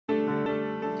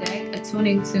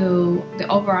attuning to the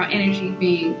overall energy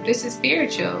being, this is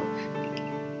spiritual.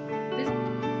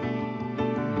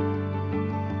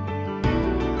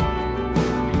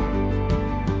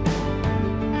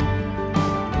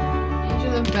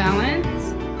 Angel of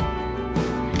Balance,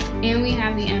 and we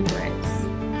have the Empress.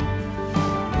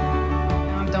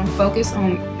 Don't focus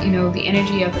on, the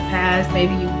energy of the past.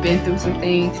 Maybe you've been through some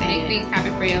things and things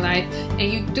happen for your life, and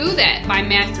you do that by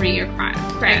mastering your craft.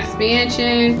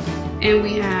 Expansion, and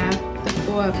we have the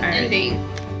Four of Ending.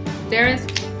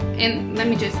 And let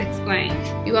me just explain.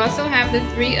 You also have the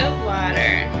Three of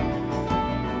Water.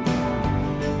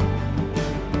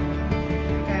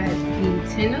 I got the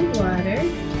Ten of Water.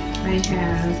 I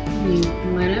have the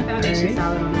One of Foundation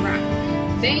Solid on the Rock.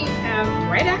 Then you have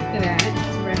right after that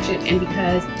direction, and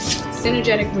because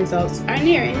synergetic results are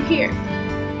near and here.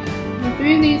 The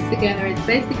three of these together, it's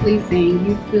basically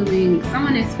saying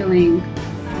someone is feeling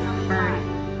burnt,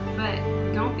 but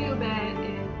don't feel bad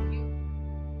if you.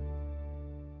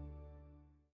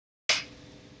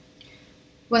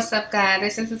 What's up, guys?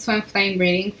 This is the Twin Flame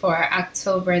reading for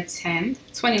October 10th,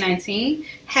 2019.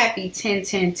 Happy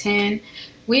 10-10-10.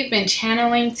 We've been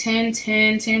channeling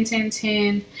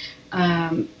 10-10-10-10-10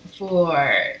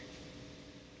 for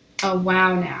a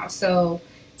while now. So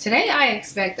today I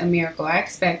expect a miracle. I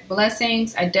expect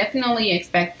blessings. I definitely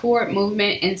expect forward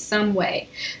movement in some way.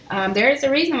 There is a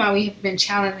reason why we have been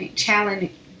channeling 10-10.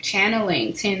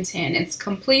 It's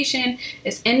completion,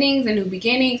 it's endings and new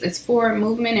beginnings, it's forward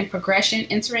movement and progression,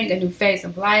 entering a new phase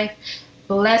of life,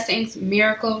 blessings,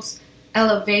 miracles,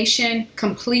 elevation,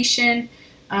 completion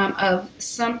of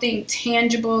something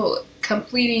tangible,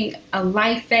 completing a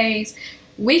life phase.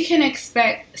 We can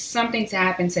expect something to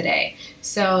happen today.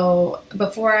 So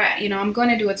before I'm going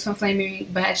to do a twin flame reading,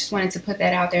 but I just wanted to put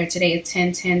that out there. Today is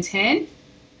 10-10-10,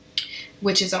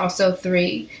 which is also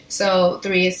 3. So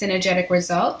 3 is synergetic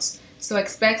results. So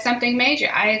expect something major.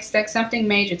 I expect something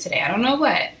major today. I don't know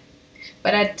what,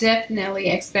 but I definitely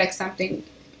expect something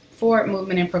forward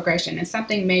movement and progression, and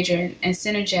something major and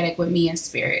synergetic with me in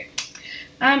spirit.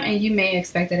 And you may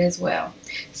expect it as well.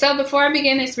 So before I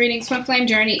begin this reading, Twin Flame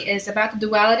Journey is about the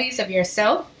dualities of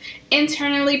yourself,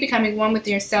 internally becoming one with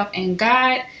yourself and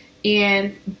God,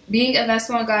 and being a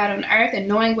vessel of God on earth, and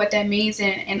knowing what that means,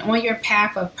 and on your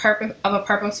path of a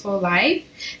purposeful life,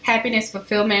 happiness,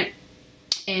 fulfillment,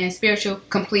 and spiritual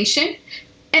completion.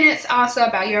 And it's also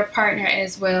about your partner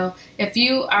as well. If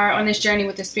you are on this journey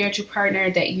with a spiritual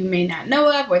partner that you may not know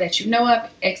of, or that you know of,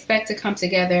 expect to come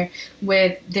together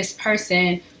with this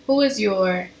person who is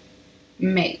your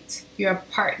mate, your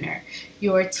partner,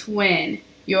 your twin,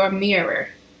 your mirrored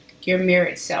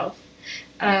self.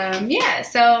 Yeah,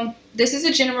 so this is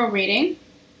a general reading.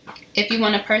 If you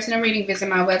want a personal reading, visit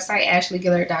my website,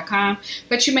 ashleyguillard.com.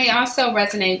 But you may also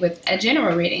resonate with a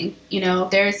general reading.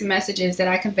 There's messages that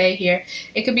I convey here.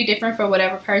 It could be different for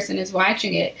whatever person is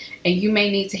watching it, and you may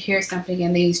need to hear something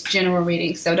in these general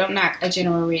readings. So don't knock a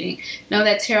general reading. Know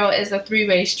that tarot is a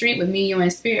three-way street with me, you,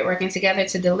 and spirit working together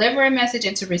to deliver a message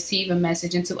and to receive a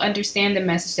message and to understand the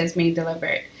message that's being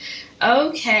delivered.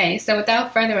 Okay, so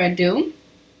without further ado,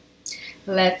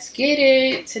 let's get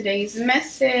it. Today's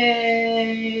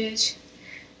message.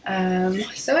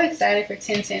 So excited for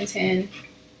 10-10-10.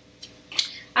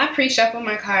 I pre-shuffle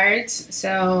my cards,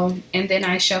 and then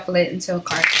I shuffle it into a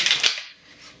card.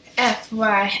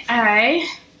 FYI.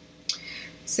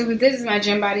 So this is my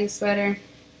gym body sweater.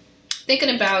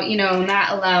 Thinking about, not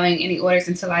allowing any orders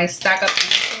until I stock up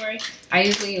inventory. I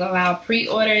usually allow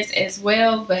pre-orders as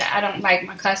well, but I don't like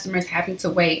my customers having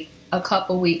to wait a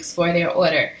couple weeks for their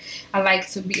order. I like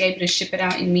to be able to ship it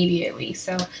out immediately.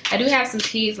 So I do have some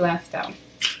teas left though.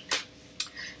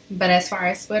 But as far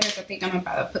as sweaters, I think I'm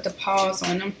about to put the pause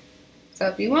on them. So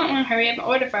if you want one, hurry up and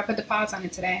order if I put the pause on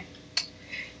it today.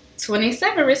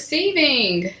 27,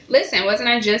 receiving. Listen, wasn't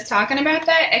I just talking about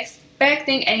that?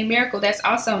 Expecting a miracle. That's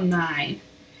also 9.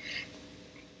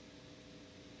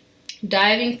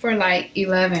 Diving for light,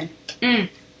 11.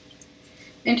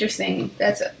 Interesting.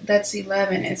 That's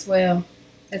 11 as well.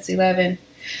 That's 11.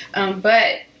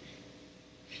 But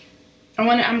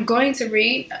I'm going to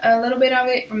read a little bit of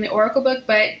it from the Oracle book,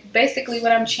 but basically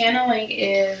what I'm channeling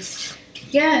is,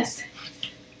 yes,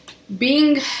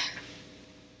 being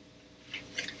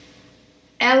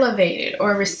elevated,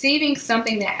 or receiving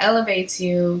something that elevates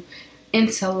you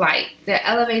into light, that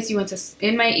elevates you into,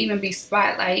 it might even be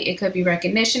spotlight, it could be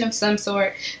recognition of some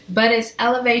sort, but it's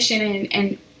elevation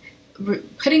and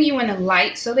putting you in a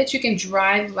light so that you can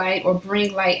drive light or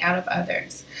bring light out of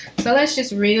others. So let's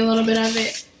just read a little bit of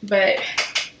it. But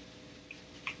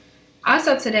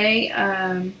also today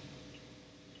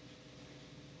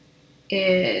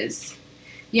is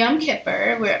Yom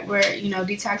Kippur. We're you know,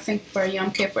 detoxing for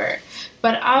Yom Kippur,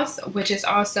 but also, which is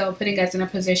also putting us in a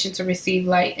position to receive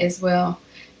light as well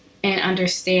and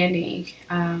understanding.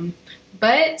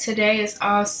 But today is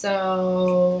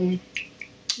also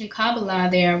in Kabbalah,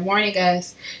 they're warning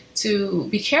us to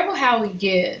be careful how we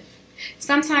give.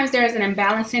 Sometimes there's an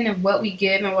imbalancing of what we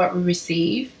give and what we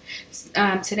receive.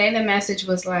 Today the message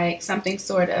was like something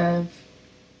sort of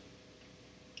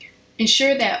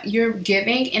ensure that you're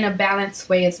giving in a balanced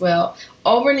way as well.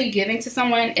 Overly giving to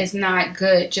someone is not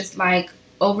good, just like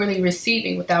overly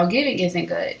receiving without giving isn't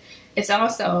good. It's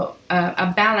also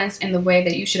a balance in the way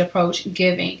that you should approach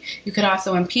giving. You could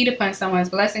also impede upon someone's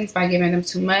blessings by giving them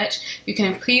too much. You can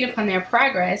impede upon their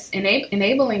progress,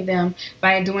 enabling them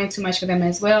by doing too much for them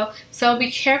as well. So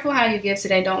be careful how you give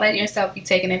today. Don't let yourself be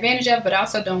taken advantage of, but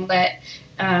also don't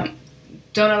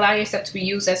allow yourself to be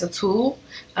used as a tool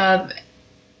of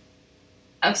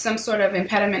some sort of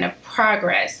impediment of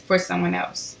progress for someone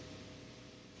else.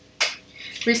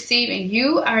 Receiving.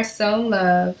 You are so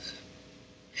loved.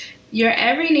 Your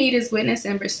every need is witnessed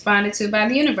and responded to by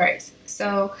the universe.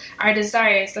 So our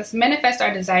desires, let's manifest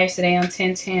our desires today on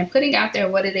 10/10, putting out there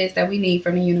what it is that we need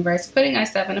from the universe, putting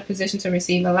ourselves in a position to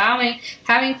receive, allowing,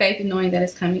 having faith and knowing that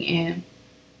it's coming in.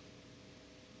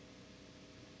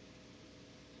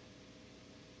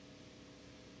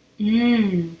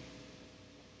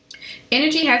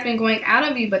 Energy has been going out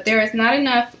of you, but there is not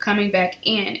enough coming back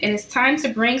in. It is time to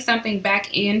bring something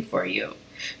back in for you.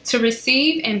 To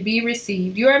receive and be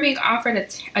received. You are being offered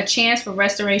a chance for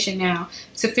restoration now.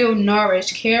 To feel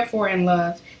nourished, cared for, and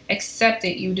loved. Accept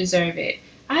it. You deserve it.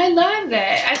 I love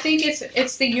that. I think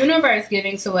it's the universe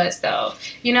giving to us, though.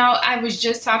 You know, I was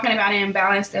just talking about an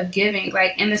imbalance of giving.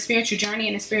 Like in the spiritual journey,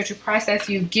 in the spiritual process,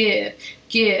 you give.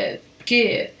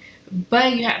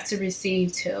 But you have to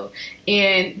receive too.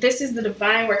 And this is the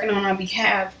divine working on our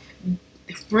behalf,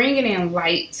 bringing in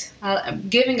light,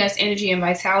 giving us energy and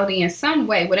vitality in some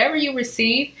way. Whatever you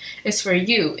receive is for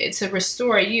you. It's to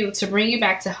restore you, to bring you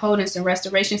back to wholeness and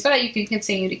restoration so that you can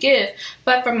continue to give,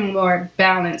 but from a more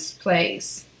balanced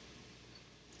place.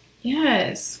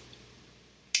 Yes.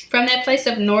 From that place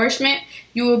of nourishment,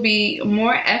 you will be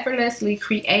more effortlessly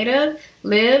creative,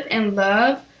 live and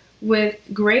love with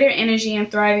greater energy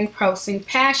and thriving, pulsing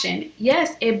passion.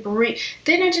 Yes, then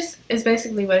it just is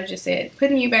basically what I just said,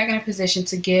 putting you back in a position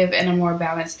to give in a more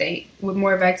balanced state with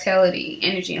more vitality,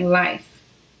 energy, and life.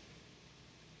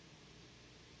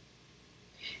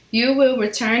 You will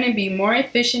return and be more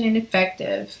efficient and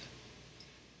effective.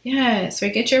 Yes,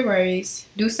 forget your worries,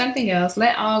 do something else,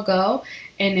 let all go,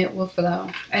 and it will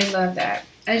flow. I love that.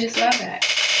 I just love that.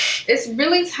 It's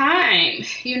really time,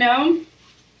 you know.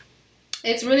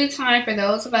 It's really time for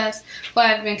those of us who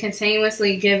have been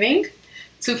continuously giving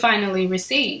to finally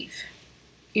receive.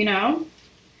 You know,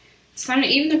 it's time to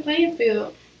even the playing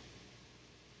field.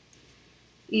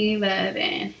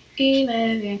 11.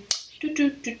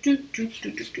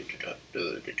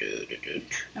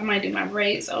 I might do my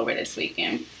braids over this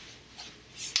weekend.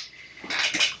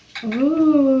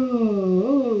 Ooh.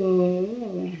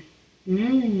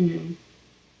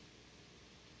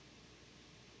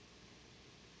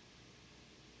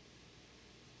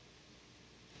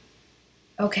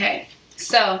 Okay,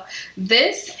 so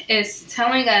this is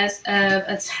telling us of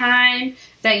a time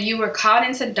that you were caught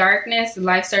into darkness,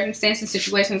 life circumstances,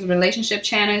 situations, relationship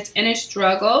channels, inner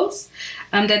struggles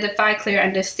that defy clear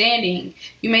understanding.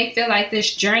 You may feel like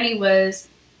this journey was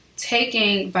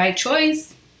taken by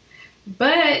choice,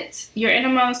 but your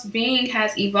innermost being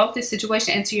has evoked this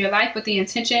situation into your life with the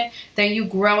intention that you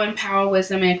grow in power,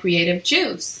 wisdom, and creative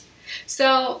juice.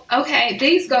 So, okay,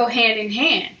 these go hand in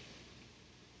hand.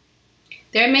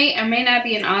 There may or may not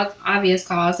be an obvious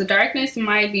cause. The darkness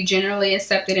might be generally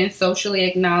accepted and socially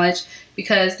acknowledged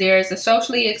because there is a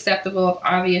socially acceptable,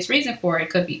 obvious reason for it. It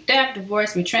could be death,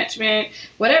 divorce, retrenchment,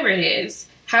 whatever it is.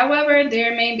 However,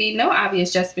 there may be no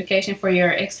obvious justification for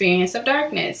your experience of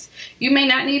darkness. You may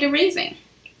not need a reason.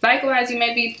 Likewise, you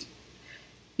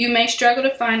may struggle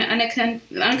to find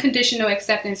unconditional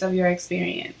acceptance of your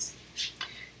experience.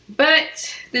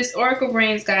 But this oracle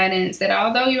brings guidance that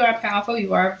although you are powerful,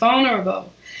 you are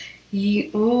vulnerable.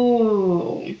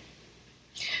 Ooh.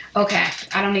 Okay,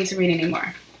 I don't need to read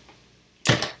anymore.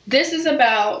 This is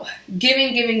about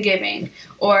giving,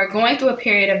 or going through a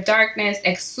period of darkness,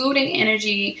 exuding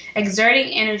energy,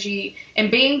 exerting energy, and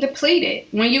being depleted.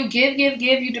 When you give,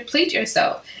 you deplete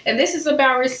yourself. And this is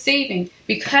about receiving.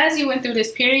 Because you went through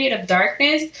this period of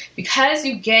darkness, because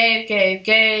you gave,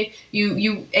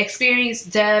 you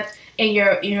experienced death in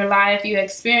your life, you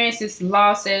experienced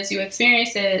losses, you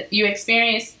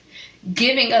experienced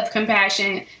giving of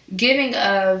compassion, giving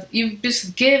of, you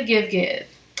just give.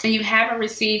 and you haven't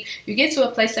received, you get to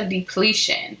a place of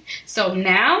depletion. So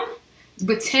now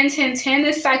with 10-10-10,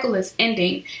 this cycle is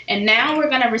ending, and now we're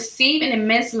going to receive an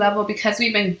immense level because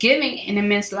we've been giving an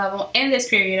immense level in this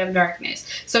period of darkness.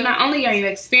 So not only are you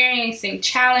experiencing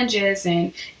challenges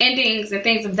and endings and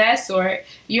things of that sort,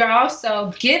 you're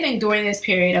also giving during this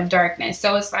period of darkness.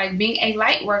 So it's like being a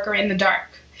light worker in the dark.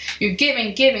 You're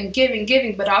giving,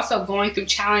 but also going through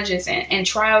challenges and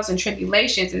trials and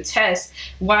tribulations and tests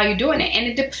while you're doing it. And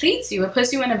it depletes you. It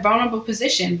puts you in a vulnerable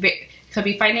position. Could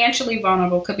be financially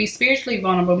vulnerable, could be spiritually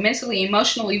vulnerable, mentally,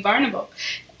 emotionally vulnerable.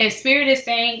 And Spirit is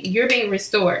saying you're being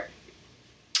restored.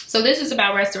 So this is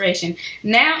about restoration.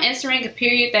 Now entering a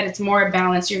period that is more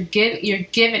balanced. You're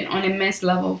given on an immense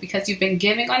level because you've been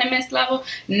giving on an immense level.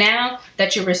 Now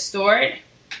that you're restored,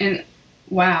 and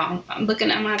wow, I'm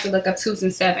gonna have to look up 2s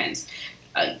and 7s.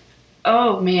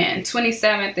 Oh man,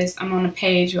 27th is, I'm on a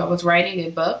page where I was writing a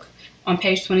book on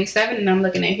page 27, and I'm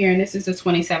looking at here, and this is the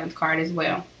 27th card as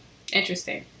well.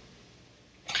 Interesting.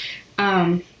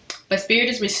 But Spirit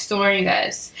is restoring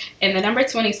us, and the number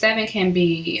 27 can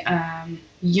be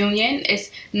union.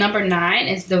 It's number 9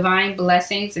 is divine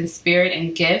blessings and spirit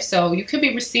and gifts. So you could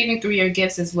be receiving through your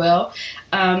gifts as well.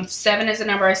 7 is a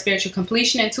number of spiritual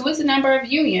completion, and 2 is a number of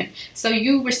union. So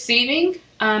you receiving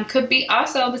could be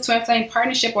also the twin flame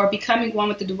partnership, or becoming one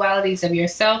with the dualities of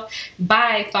yourself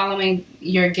by following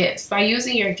your gifts, by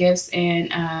using your gifts,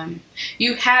 and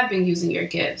you have been using your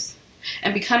gifts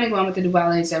and becoming one with the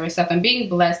dualities of yourself and being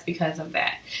blessed because of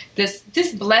that.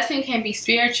 This blessing can be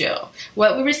spiritual.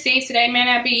 What we receive today may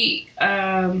not be,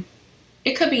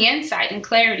 it could be insight and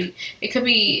clarity. It could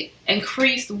be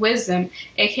increased wisdom.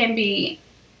 It can be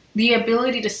the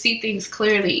ability to see things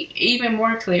clearly, even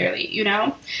more clearly, you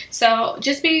know? So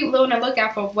just be on the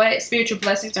lookout for what spiritual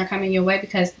blessings are coming your way,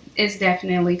 because it's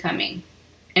definitely coming.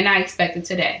 And I expect it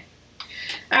today.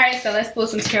 All right, so let's pull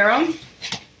some tarot.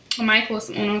 I might pull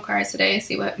some Uno cards today and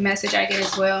see what message I get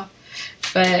as well.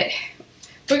 But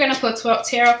we're going to put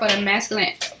tarot for the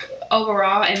masculine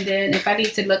overall. And then if I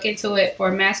need to look into it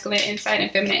for masculine insight and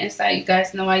feminine insight, you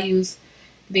guys know I use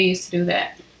these to do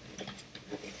that.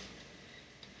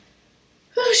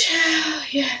 Oh,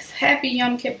 yes. Happy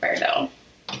Yom Kippur, though.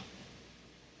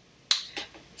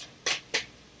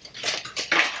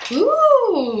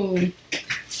 Ooh.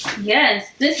 Yes.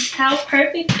 How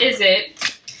perfect is it?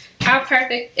 How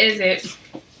perfect is it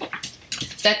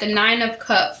that the 9 of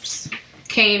Cups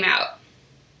came out?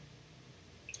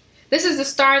 This is the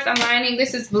stars aligning.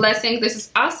 This is blessing. This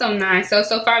is also 9. So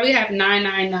far we have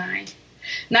 999.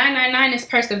 999 is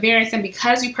perseverance, and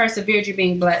because you persevered, you're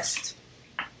being blessed.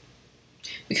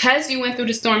 Because you went through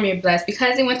the storm, you're blessed.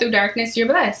 Because you went through darkness, you're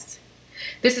blessed.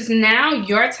 This is now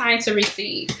your time to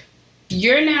receive.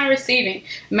 You're now receiving.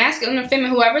 Masculine or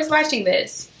feminine, whoever's watching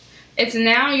this, it's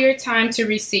now your time to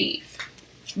receive.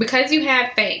 Because you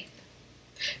have faith.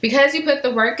 Because you put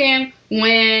the work in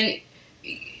when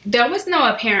there was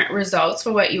no apparent results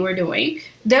for what you were doing.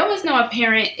 There was no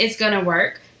apparent it's going to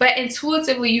work. But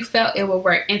intuitively, you felt it would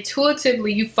work.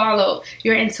 Intuitively, you followed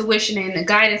your intuition and the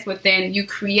guidance within. You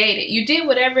created. You did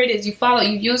whatever it is you followed.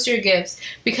 You used your gifts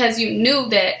because you knew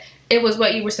that it was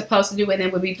what you were supposed to do and then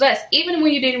would be blessed. Even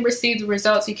when you didn't receive the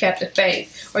results, you kept the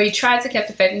faith. Or you tried to keep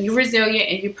the faith, and you're resilient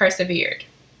and you persevered.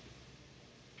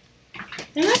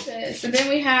 And that's it. So then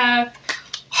we have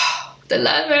the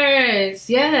Lovers.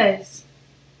 Yes.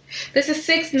 This is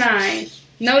 6-9.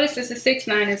 Notice this is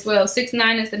 6-9 as well.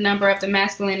 6-9 is the number of the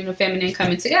masculine and the feminine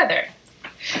coming together.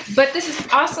 But this is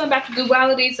also about the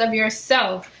dualities of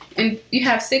yourself. And you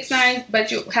have 6-9,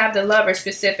 but you have the Lover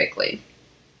specifically.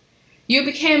 You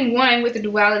became one with the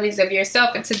dualities of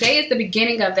yourself. And today is the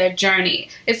beginning of that journey.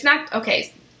 It's not,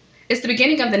 okay, it's the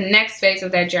beginning of the next phase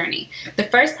of that journey. The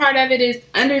first part of it is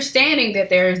understanding that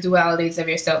there is dualities of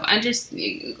yourself.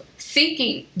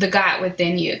 Seeking the God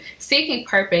within you, seeking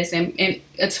purpose, and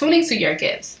attuning to your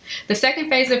gifts. The second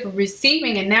phase of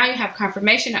receiving, and now you have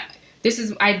confirmation. This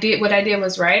is, what I did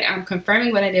was right. I'm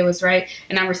confirming what I did was right,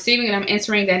 and I'm receiving, and I'm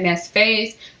entering that next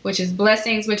phase, which is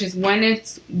blessings, which is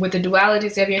oneness with the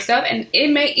dualities of yourself. And it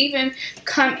may even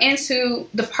come into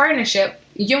the partnership,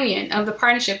 union of the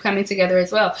partnership coming together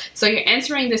as well. So you're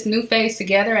entering this new phase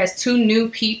together as two new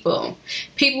people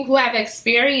who have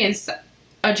experienced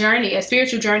a journey, a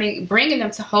spiritual journey, bringing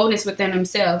them to wholeness within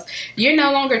themselves. You're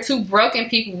no longer two broken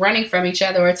people running from each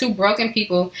other, or two broken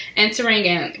people entering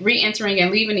and re-entering and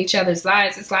leaving each other's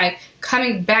lives. It's like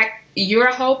coming back. You're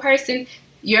a whole person.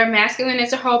 Your masculine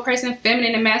is a whole person,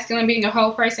 feminine and masculine being a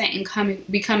whole person, and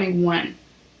becoming one.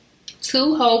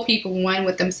 Two whole people, one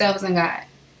with themselves and God.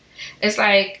 It's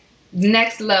like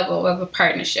next level of a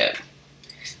partnership.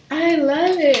 I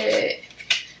love it.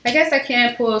 I guess I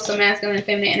can pull some masculine and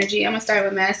feminine energy. I'm going to start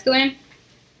with masculine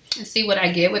and see what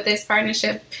I get with this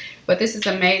partnership. But this is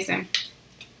amazing.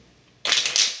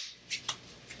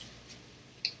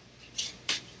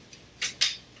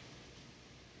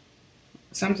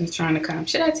 Something's trying to come.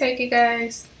 Should I take it,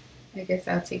 guys? I guess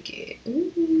I'll take it.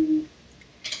 Ooh.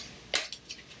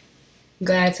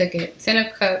 Glad I took it. 10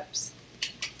 of Cups.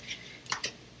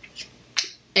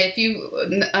 If you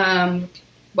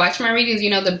watch my readings,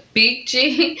 you know the big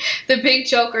G, the big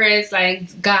joker is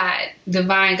like God,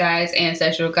 divine guides,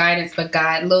 ancestral guidance, but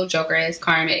God, little joker is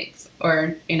karmics,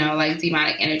 or, you know, like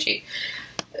demonic energy.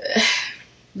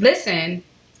 Listen,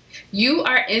 you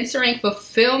are entering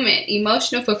fulfillment,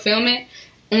 emotional fulfillment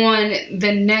on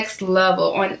the next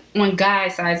level, on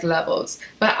God-sized levels,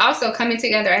 but also coming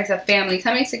together as a family,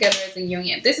 coming together as a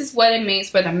union. This is what it means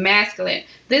for the masculine.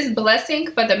 This blessing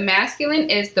for the masculine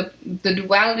is the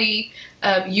duality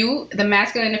of you, the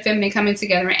masculine and the feminine, coming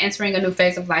together and entering a new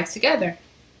phase of life together.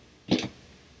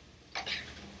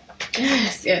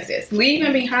 Yes, yes, yes.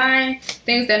 Leaving behind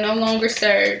things that no longer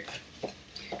serve.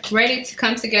 Ready to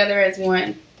come together as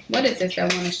one. What is this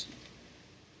that one?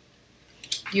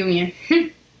 Union.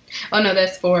 Oh no,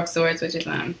 that's 4 of Swords, which is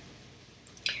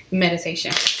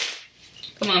meditation.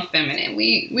 Come on, feminine.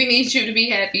 We need you to be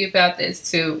happy about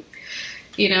this too.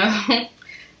 You know,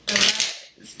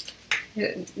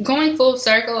 going full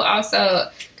circle also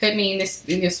could mean this,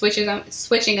 you know, switching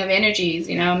of energies.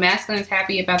 You know, masculine's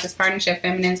happy about this partnership.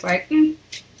 Feminine's like,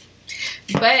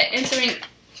 But entering,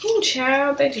 ooh,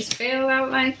 child, they just fell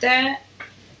out like that.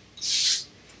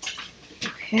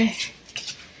 Okay.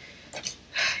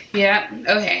 Yeah,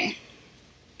 okay.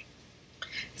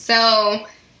 So,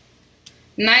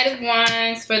 Knight of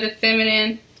Wands for the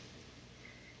feminine.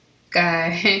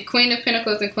 God. Queen of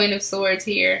Pentacles and Queen of Swords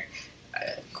here.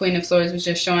 Queen of Swords was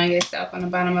just showing itself on the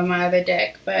bottom of my other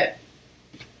deck. But,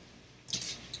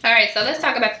 alright, so let's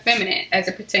talk about the feminine as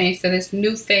it pertains to this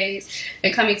new phase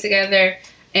and coming together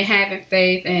and having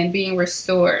faith and being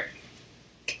restored.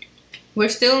 We're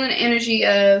still in the energy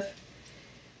of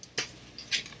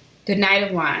the Knight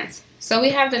of Wands. So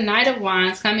we have the Knight of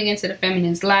Wands coming into the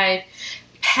feminine's life,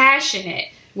 passionate,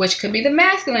 which could be the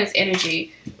masculine's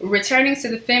energy, returning to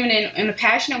the feminine in a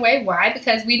passionate way. Why?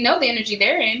 Because we know the energy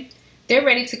they're in. They're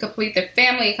ready to complete their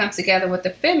family and come together with the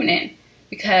feminine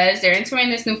because they're entering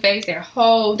this new phase. They're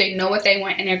whole. They know what they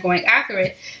want and they're going after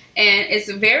it. And it's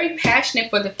very passionate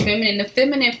for the feminine. The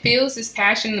feminine feels this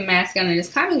passion the masculine is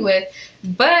coming with,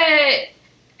 but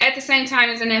at the same time,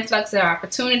 there's an influx of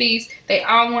opportunities. They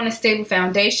all want a stable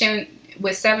foundation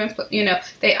with 7, you know,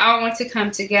 they all want to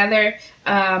come together.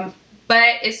 But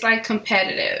it's like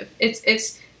competitive.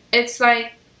 It's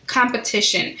like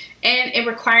competition, and it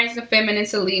requires the feminine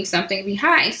to leave something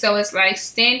behind. So it's like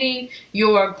standing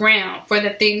your ground for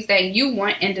the things that you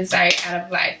want and desire out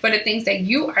of life, for the things that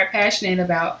you are passionate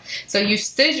about. So you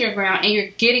stood your ground and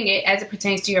you're getting it as it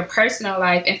pertains to your personal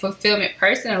life and fulfillment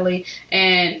personally.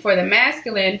 And for the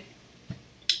masculine,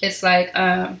 it's like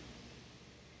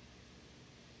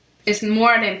it's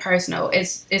more than personal.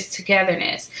 It's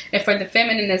togetherness. And for the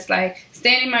feminine, it's like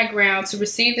standing my ground to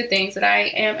receive the things that I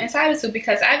am entitled to,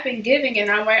 because I've been giving and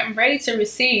I'm ready to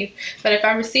receive. But if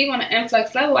I receive on an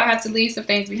influx level, I have to leave some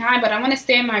things behind. But I want to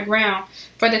stand my ground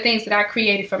for the things that I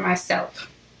created for myself.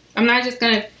 I'm not just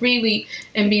going to freely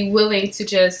and be willing to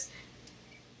just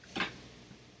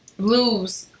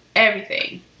lose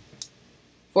everything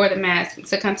for the masculine,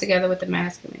 to come together with the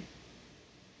masculine.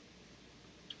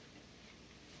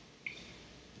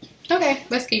 Okay,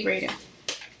 let's keep reading.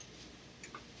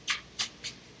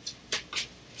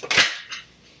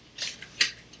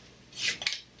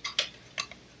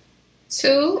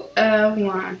 Two of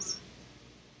Wands.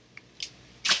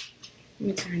 Let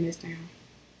me turn this down.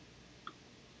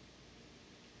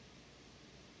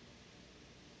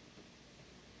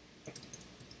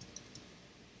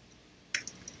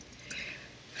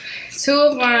 Two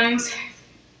of Wands,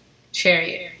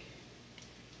 Chariot.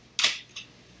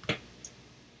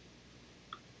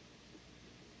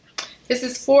 This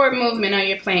is forward movement on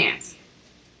your plans.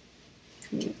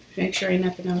 Make sure ain't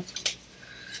nothing else.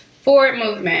 Forward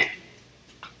movement.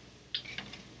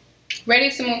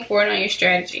 Ready to move forward on your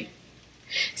strategy.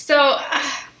 So,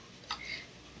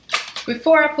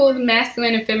 before I pull the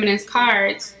masculine and feminine's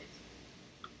cards,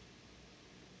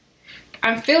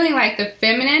 I'm feeling like the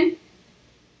feminine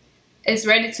is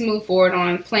ready to move forward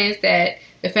on plans that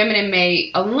the feminine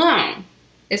made alone.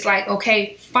 It's like,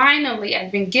 okay, finally, I've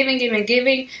been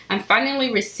giving. I'm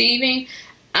finally receiving.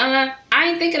 I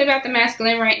ain't thinking about the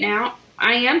masculine right now.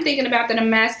 I am thinking about the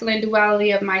masculine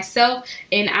duality of myself,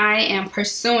 and I am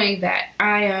pursuing that.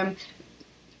 I am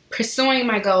pursuing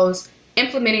my goals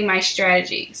implementing my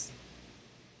strategies.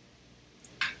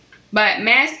 But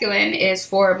masculine is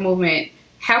forward movement.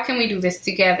 How can we do this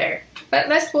together? But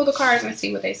let's pull the cards and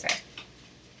see what they say.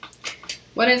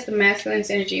 What is the masculine's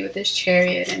energy with this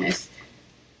Chariot and this?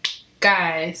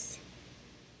 Guys,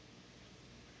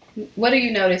 what do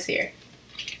you notice here?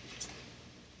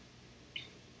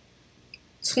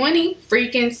 20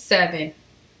 freaking 7.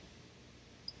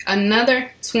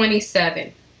 Another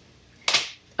 27.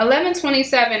 11,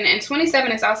 27, and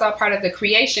 27 is also a part of the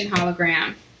creation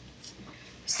hologram.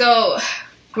 So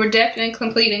we're definitely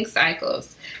completing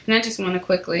cycles. And I just want to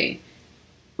quickly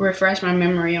refresh my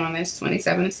memory on this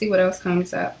 27 and see what else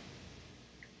comes up.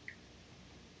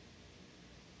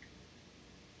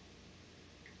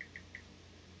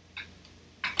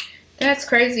 That's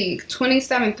crazy.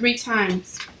 27 3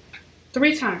 times.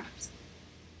 3 times.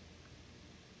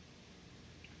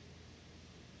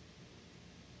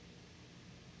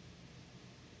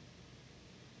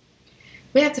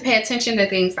 We have to pay attention to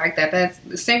things like that. That's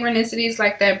synchronicities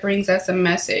like that brings us a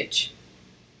message.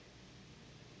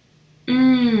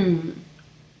 And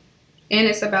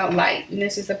it's about light. And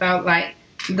this is about light.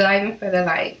 Diving for the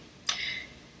light.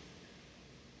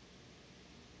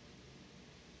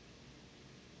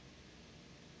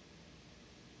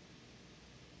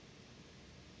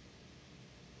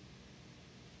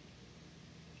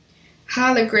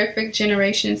 Holographic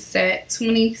generation set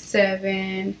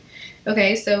 27.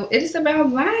 Okay, so it is about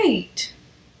light.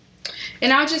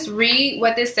 And I'll just read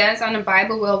what this says on the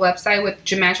Bible Wheel website with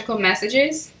geometrical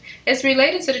messages. It's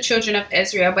related to the children of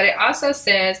Israel, but it also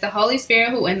says the Holy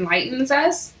Spirit who enlightens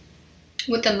us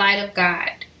with the light of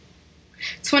God.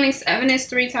 27 is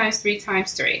 3 times 3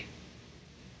 times 3.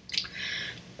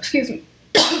 Excuse me.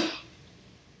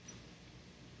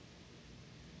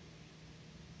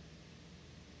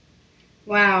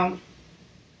 Wow.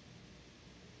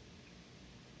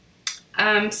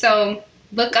 So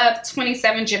look up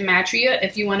 27 gematria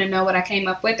if you want to know what I came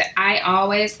up with. I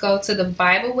always go to the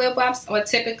Bible Wheel website, or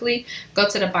typically go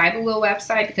to the Bible Wheel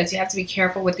website, because you have to be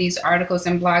careful with these articles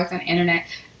and blogs on the internet.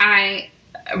 I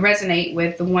resonate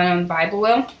with the one on Bible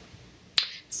Wheel.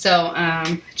 So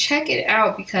check it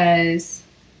out, because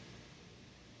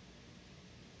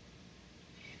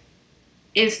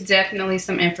it's definitely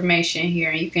some information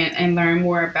here. You can learn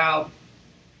more about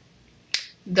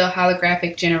the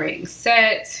holographic generating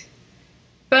set,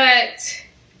 but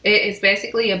it is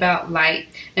basically about light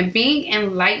and being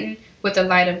enlightened with the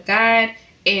light of God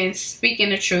and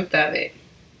speaking the truth of it,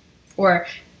 or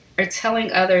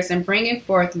telling others and bringing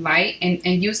forth light and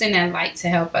using that light to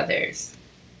help others.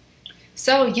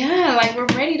 So yeah, like,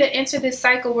 we're ready to enter this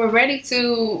cycle. We're ready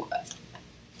to,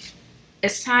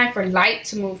 it's time for light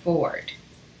to move forward.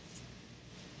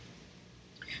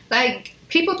 Like,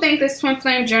 people think this twin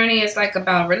flame journey is like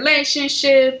about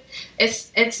relationship.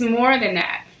 It's more than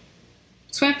that.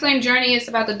 Twin flame journey is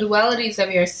about the dualities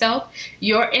of yourself,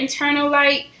 your internal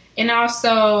light, and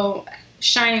also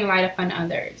shining light upon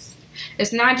others.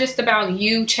 It's not just about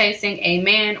you chasing a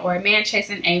man or a man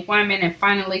chasing a woman and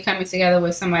finally coming together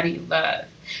with somebody you love.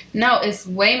 No, it's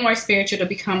way more spiritual to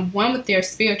become one with your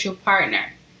spiritual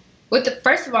partner.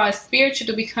 First of all, it's spiritual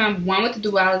to become one with the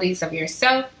dualities of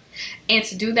yourself. And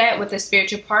to do that with a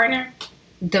spiritual partner,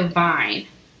 divine.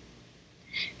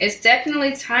 It's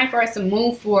definitely time for us to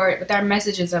move forward with our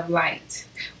messages of light,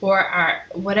 or our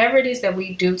whatever it is that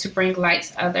we do to bring light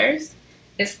to others.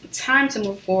 It's time to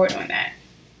move forward on that.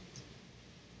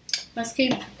 Let's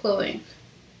keep pulling.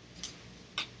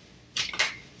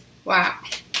 Wow.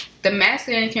 The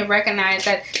masculine can recognize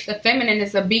that the feminine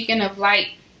is a beacon of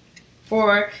light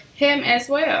for him as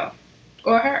well,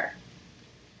 or her.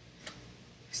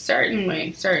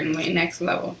 Certainly, certainly, next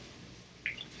level.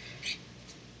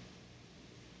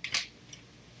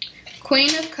 Queen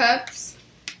of Cups.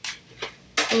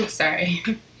 Oh, sorry.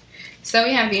 So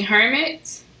we have the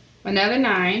Hermit, another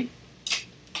 9,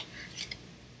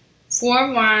 4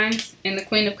 of Wands, and the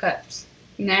Queen of Cups.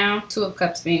 Now, 2 of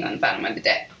Cups being on the bottom of the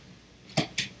deck.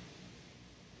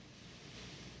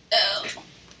 Oh.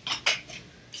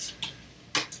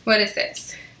 What is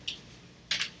this?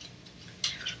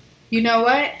 You know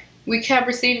what? We kept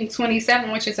receiving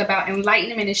 27, which is about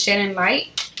enlightenment and shedding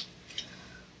light.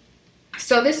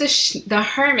 So this is the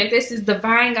Hermit. This is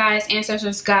divine guides,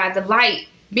 ancestors, God, the light.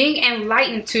 Being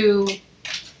enlightened to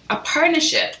a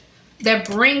partnership that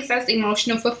brings us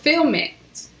emotional fulfillment.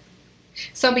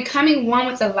 So becoming one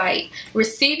with the light.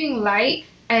 Receiving light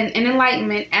and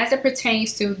enlightenment as it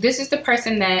pertains to, this is the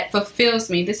person that fulfills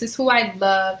me. This is who I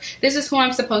love. This is who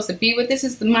I'm supposed to be with. This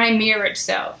is my mirrored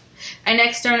self. An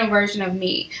external version of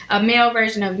me, a male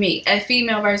version of me, a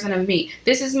female version of me.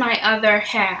 This is my other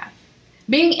half.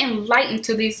 being enlightened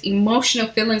to these emotional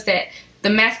feelings that the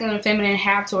masculine and feminine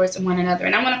have towards one another.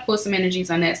 And I want to pull some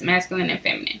energies on this, masculine and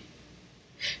feminine.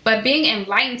 But being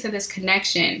enlightened to this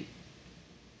connection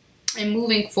and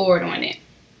moving forward on it.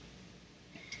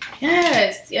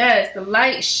 Yes, yes, the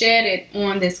light shedded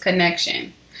on this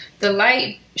connection. The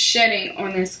light shedding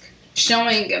on this,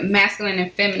 showing masculine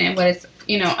and feminine, what it's,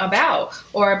 you know, about.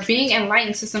 Or being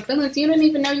enlightened to some feelings you didn't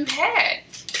even know you had.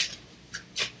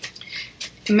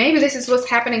 Maybe this is what's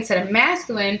happening to the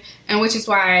masculine, and which is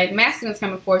why masculine is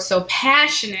coming forward so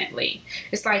passionately.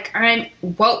 It's like, I'm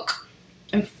woke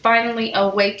and finally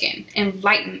awakened,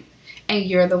 enlightened, and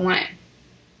you're the one.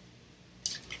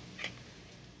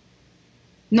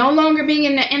 No longer being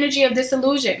in the energy of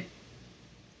disillusion.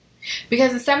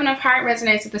 Because the Seven of Hearts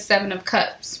resonates with the Seven of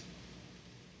Cups.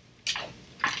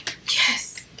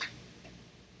 Yes.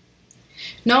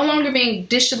 No longer being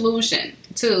disillusioned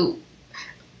to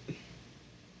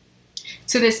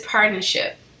this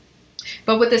partnership.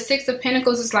 But with the Six of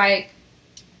Pentacles, it's like,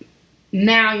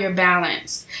 now you're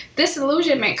balanced.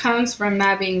 Disillusionment comes from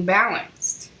not being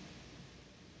balanced.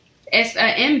 It's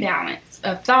an imbalance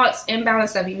of thoughts,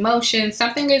 imbalance of emotions.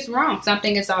 Something is wrong.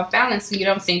 Something is off balance, so you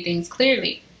don't see things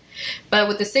clearly. But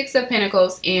with the Six of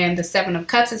Pentacles and the Seven of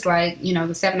Cups, it's like, you know,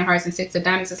 the Seven of Hearts and Six of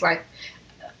Diamonds, it's like,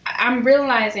 I'm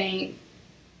realizing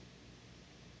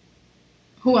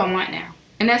who I want now.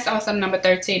 And that's also number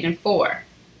 13 and 4.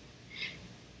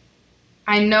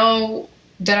 I know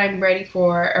that I'm ready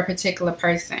for a particular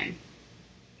person,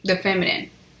 the feminine.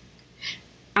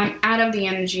 I'm out of the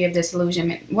energy of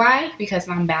disillusionment. Why? Because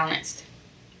I'm balanced.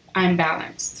 I'm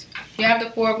balanced. You have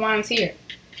the Four of Wands here.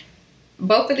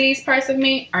 Both of these parts of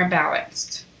me are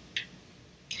balanced.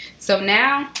 So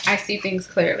now I see things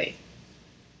clearly.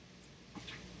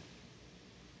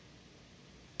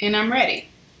 And I'm ready.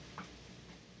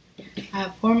 I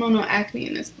have hormonal acne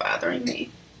and it's bothering me.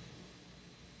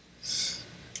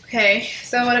 Okay,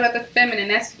 so what about the feminine?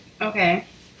 That's okay.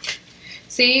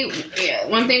 See, yeah,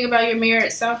 one thing about your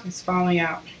mirrored self is falling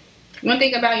out. One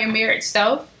thing about your mirrored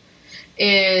self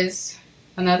is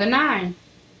another 9.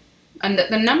 And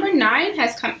the number 9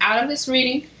 has come out of this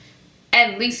reading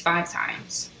at least 5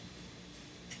 times.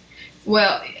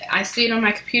 Well, I see it on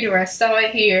my computer. I saw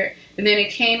it here, and then it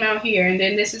came out here, and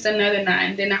then this is another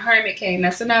 9. Then the Hermit came.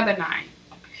 That's another 9.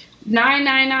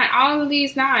 999, all of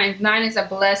these 9s. 9 is a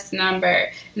blessed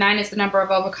number. 9 is the number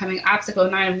of overcoming obstacle.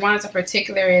 9 of Wands in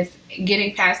particular is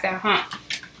getting past that hump.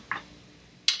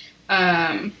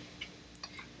 I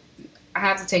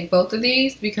have to take both of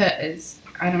these because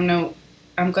I don't know.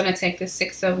 I'm going to take the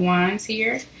Six of Wands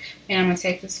here, and I'm going to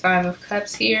take this Five of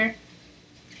Cups here.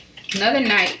 Another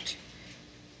Knight.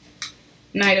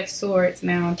 Knight of Swords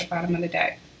now at the bottom of the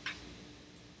deck.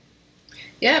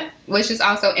 Yep, which is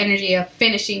also energy of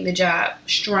finishing the job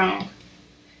strong,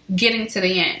 getting to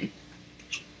the end.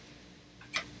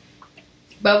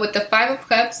 But with the Five of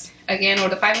Cups, again, or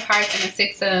the Five of Hearts and the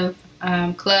Six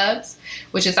of Clubs,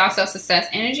 which is also success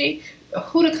energy,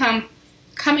 who to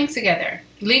coming together,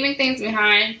 leaving things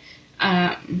behind,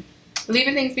 and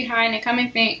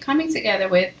coming together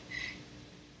with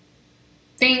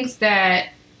things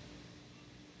that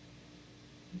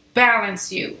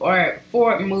balance you or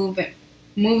forward movement.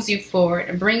 Moves you forward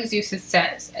and brings you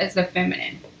success as the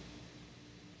feminine.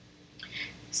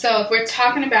 So if we're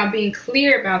talking about being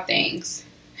clear about things,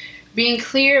 being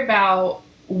clear about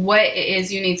what it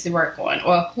is you need to work on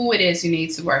or who it is you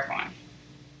need to work on.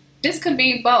 This could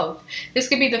be both. This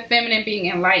could be the feminine being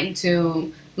enlightened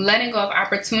to letting go of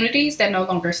opportunities that no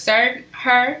longer serve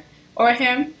her or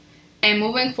him and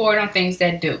moving forward on things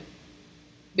that do.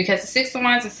 Because the Six of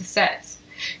Wands is success.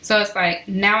 So it's like,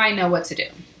 now I know what to do.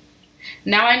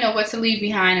 Now I know what to leave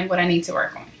behind and what I need to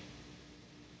work on.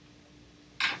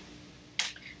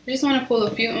 I just want to pull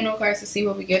a few Uno cards to see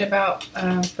what we get about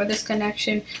for this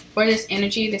connection, for this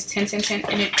energy, this 10-10-10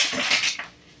 energy.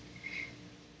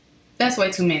 That's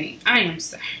way too many. I am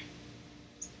sorry.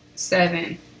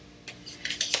 7.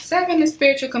 7 is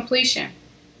spiritual completion.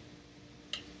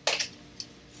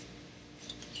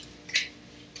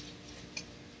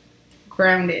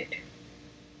 Grounded.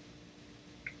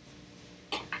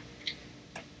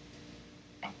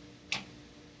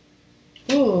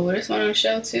 Ooh, this one on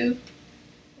show 2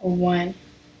 or 1.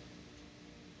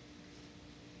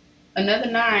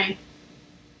 Another 9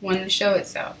 wanting to show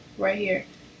itself right here.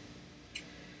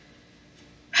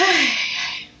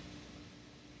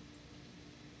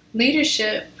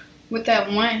 Leadership with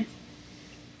that 1.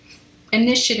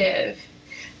 Initiative.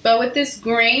 But with this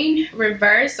green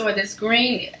reverse or this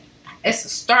green, it's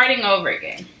starting over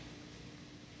again.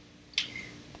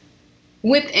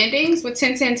 With endings, with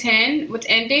 10, 10, 10, with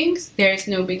endings, there's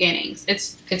new beginnings.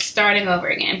 It's starting over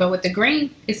again. But with the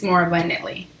green, it's more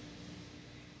abundantly.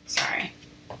 Sorry.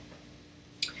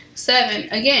 7,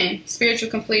 again, spiritual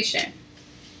completion.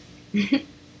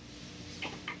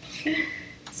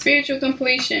 Spiritual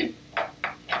completion.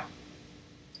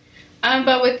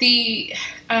 But with the,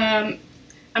 I'm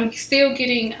still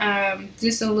getting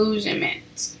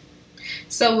disillusionment.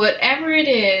 So whatever it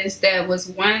is that was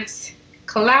once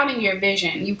clouding your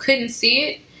vision, you couldn't see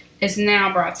it, is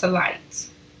now brought to light.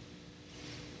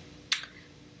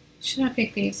 Should I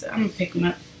pick these? I'm gonna pick them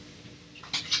up.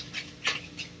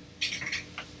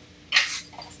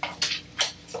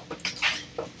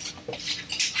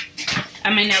 I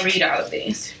may not read all of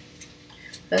these.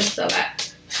 That's a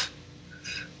lot.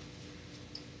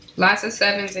 Lots of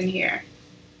 7s in here.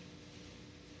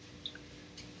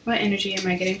 What energy am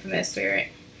I getting from that spirit?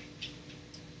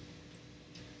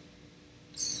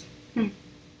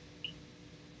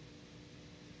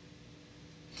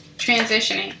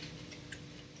 Transitioning.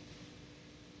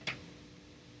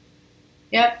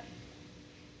 Yep.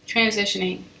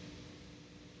 Transitioning.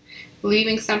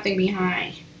 Leaving something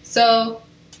behind. So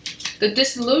the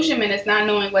disillusionment is not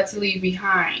knowing what to leave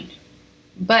behind.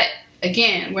 But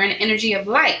again, we're in an energy of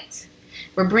light.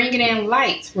 We're bringing in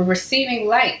light. We're receiving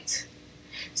light.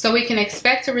 So we can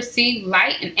expect to receive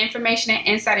light and information and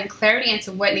insight and clarity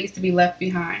into what needs to be left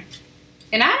behind.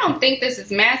 And I don't think this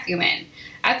is masculine.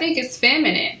 I think it's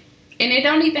feminine. And it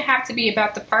don't even have to be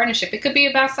about the partnership. It could be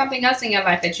about something else in your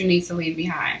life that you need to leave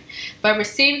behind. But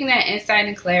receiving that insight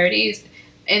and clarity is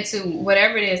into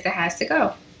whatever it is that has to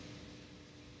go.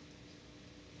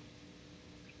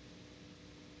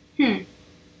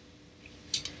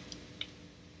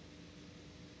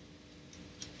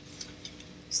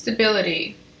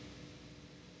 Stability.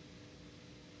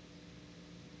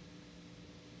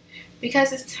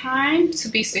 Because it's time to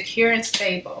be secure and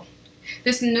stable.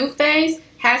 This new phase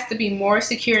has to be more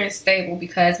secure and stable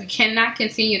because we cannot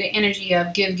continue the energy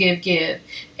of give, give, give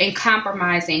and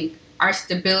compromising our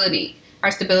stability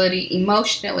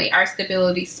emotionally, our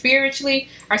stability spiritually,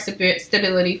 our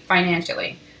stability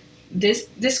financially.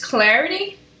 This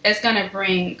clarity is going to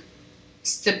bring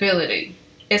stability.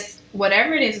 It's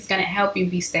whatever it is, it's going to help you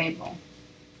be stable.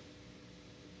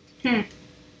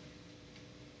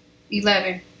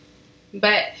 11.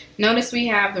 But notice we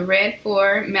have the red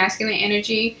 4, masculine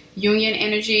energy, union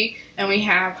energy, and we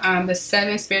have the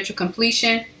 7, spiritual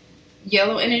completion,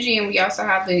 yellow energy, and we also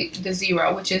have the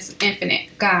 0, which is infinite,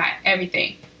 God,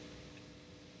 everything.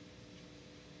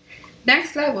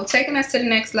 Next level, taking us to the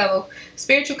next level,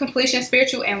 spiritual completion,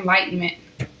 spiritual enlightenment.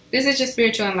 This is just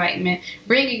spiritual enlightenment,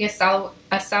 bringing a solid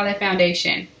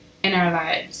foundation in our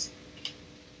lives.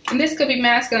 And this could be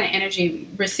masculine energy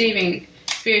receiving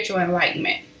spiritual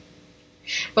enlightenment.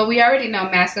 But we already know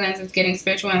masculine is getting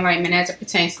spiritual enlightenment as it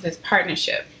pertains to this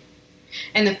partnership.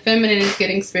 And the feminine is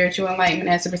getting spiritual enlightenment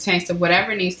as it pertains to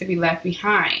whatever needs to be left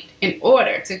behind in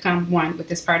order to come one with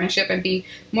this partnership and be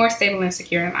more stable and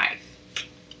secure in life.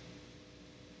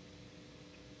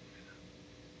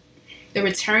 The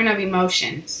return of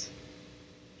emotions.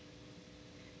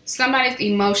 Somebody's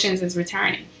emotions is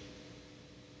returning.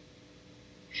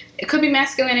 It could be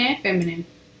masculine and feminine.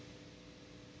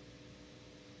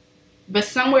 But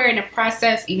somewhere in the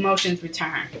process, emotions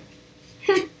return.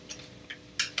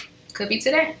 Could be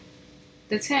today,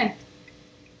 the 10th.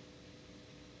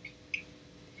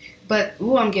 But,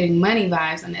 ooh, I'm getting money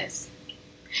vibes on this.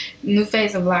 New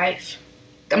phase of life.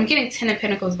 I'm getting 10 of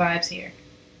Pentacles vibes here.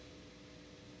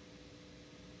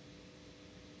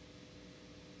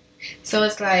 So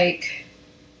it's like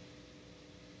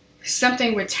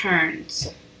something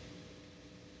returns.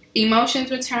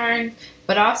 Emotions return,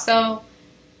 but also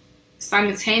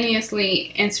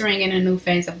simultaneously entering in a new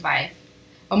phase of life.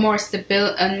 A more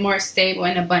stable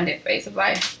and abundant phase of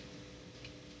life.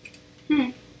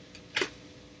 My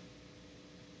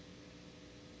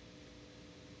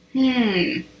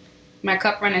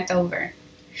cup runneth over.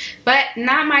 But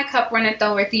not my cup runneth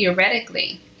over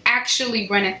theoretically. Actually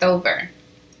runneth over.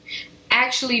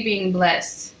 Actually being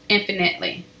blessed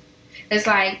infinitely. It's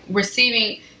like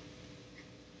receiving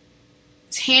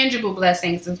tangible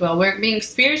blessings as well. We're being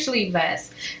spiritually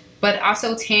blessed, but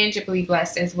also tangibly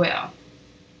blessed as well.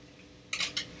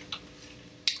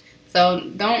 So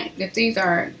don't, if these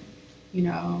are, you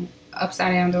know,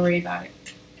 upside down, don't worry about it.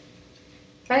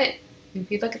 But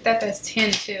if you look at that, that's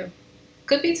 10 too.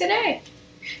 Could be today.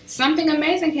 Something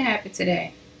amazing can happen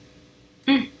today.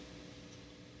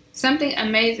 Something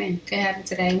amazing could happen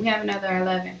today. We have another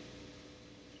 11.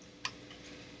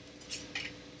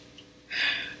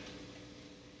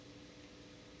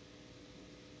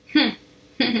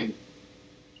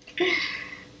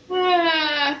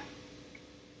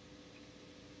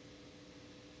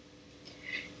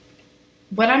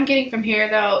 What I'm getting from here,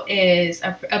 though, is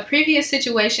a previous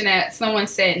situation that someone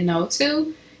said no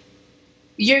to.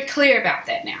 You're clear about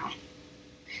that now.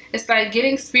 It's like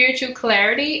getting spiritual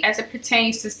clarity as it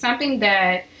pertains to something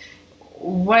that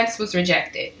once was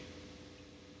rejected.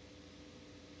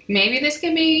 Maybe this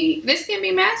can be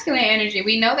masculine energy.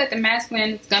 We know that the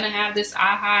masculine is going to have this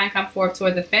aha and come forth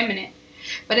toward the feminine.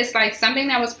 But it's like something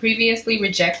that was previously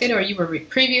rejected, or you were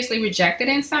previously rejected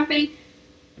in something,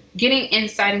 getting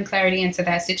insight and clarity into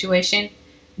that situation,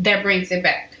 that brings it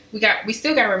back. We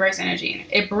still got reverse energy in it.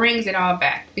 It brings it all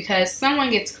back because someone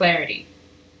gets clarity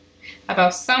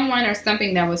about someone or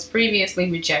something that was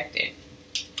previously rejected,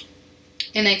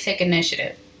 and they take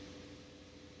initiative.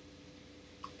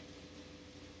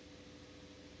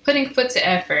 Putting foot to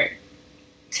effort.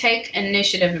 Take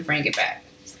initiative to bring it back.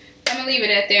 I'm going to leave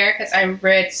it at there because I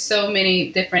read so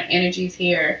many different energies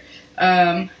here.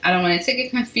 I don't want it to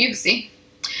get confusing.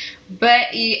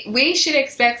 But we should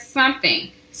expect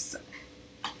something.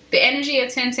 The energy of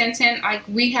 10-10-10, like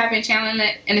we have been channeling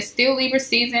it, and it's still Libra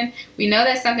season. We know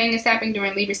that something is happening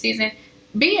during Libra season.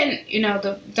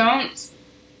 Don't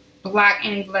block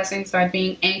any blessings by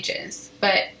being anxious.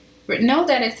 But know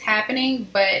that it's happening,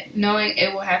 but knowing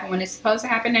it will happen when it's supposed to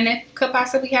happen, and it could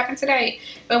possibly happen today.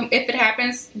 If it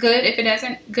happens, good. If it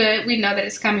doesn't, good. We know that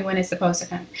it's coming when it's supposed to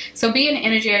come. So be an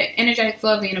energetic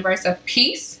flow of the universe of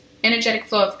peace. Energetic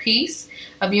flow of peace,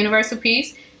 of universal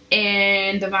peace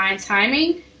and divine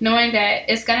timing, knowing that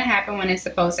it's going to happen when it's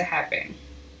supposed to happen.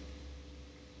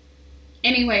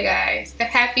 Anyway, guys, the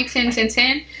happy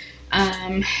 10-10-10,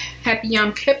 happy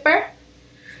Yom Kippur.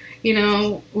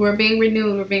 We're being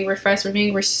renewed, we're being refreshed, we're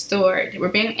being restored, we're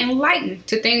being enlightened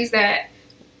to things that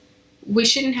we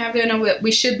shouldn't have done or what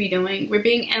we should be doing. We're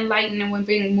being enlightened and we're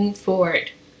being moved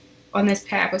forward on this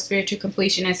path of spiritual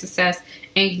completion and success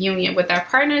and union with our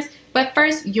partners, but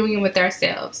first union with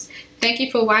ourselves. Thank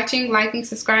you for watching, liking,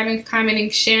 subscribing, commenting,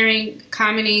 sharing,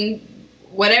 commenting,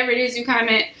 whatever it is you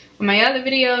comment on my other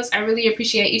videos. I really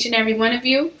appreciate each and every one of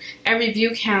you. Every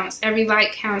view counts, every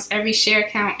like counts, every share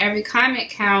counts, every comment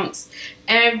counts,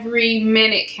 every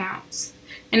minute counts.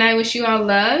 And I wish you all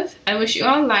love, I wish you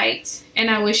all light,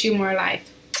 and I wish you more life.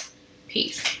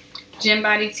 Peace.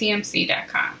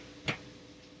 GemBodyTMC.com.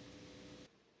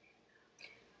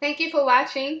 Thank you for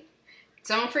watching.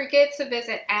 Don't forget to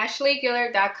visit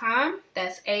AshleyGuillard.com.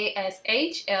 That's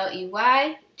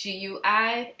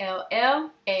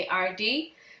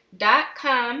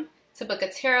AshleyGuillard.com to book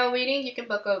a tarot reading. You can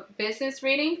book a business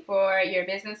reading for your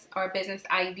business or business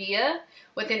idea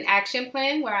with an action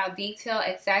plan where I'll detail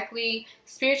exactly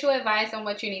spiritual advice on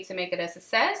what you need to make it a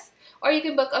success. Or you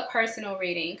can book a personal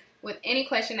reading with any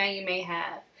question that you may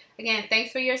have. Again,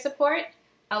 thanks for your support.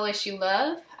 I wish you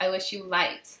love, I wish you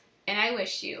light, and I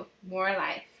wish you more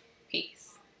life. Peace.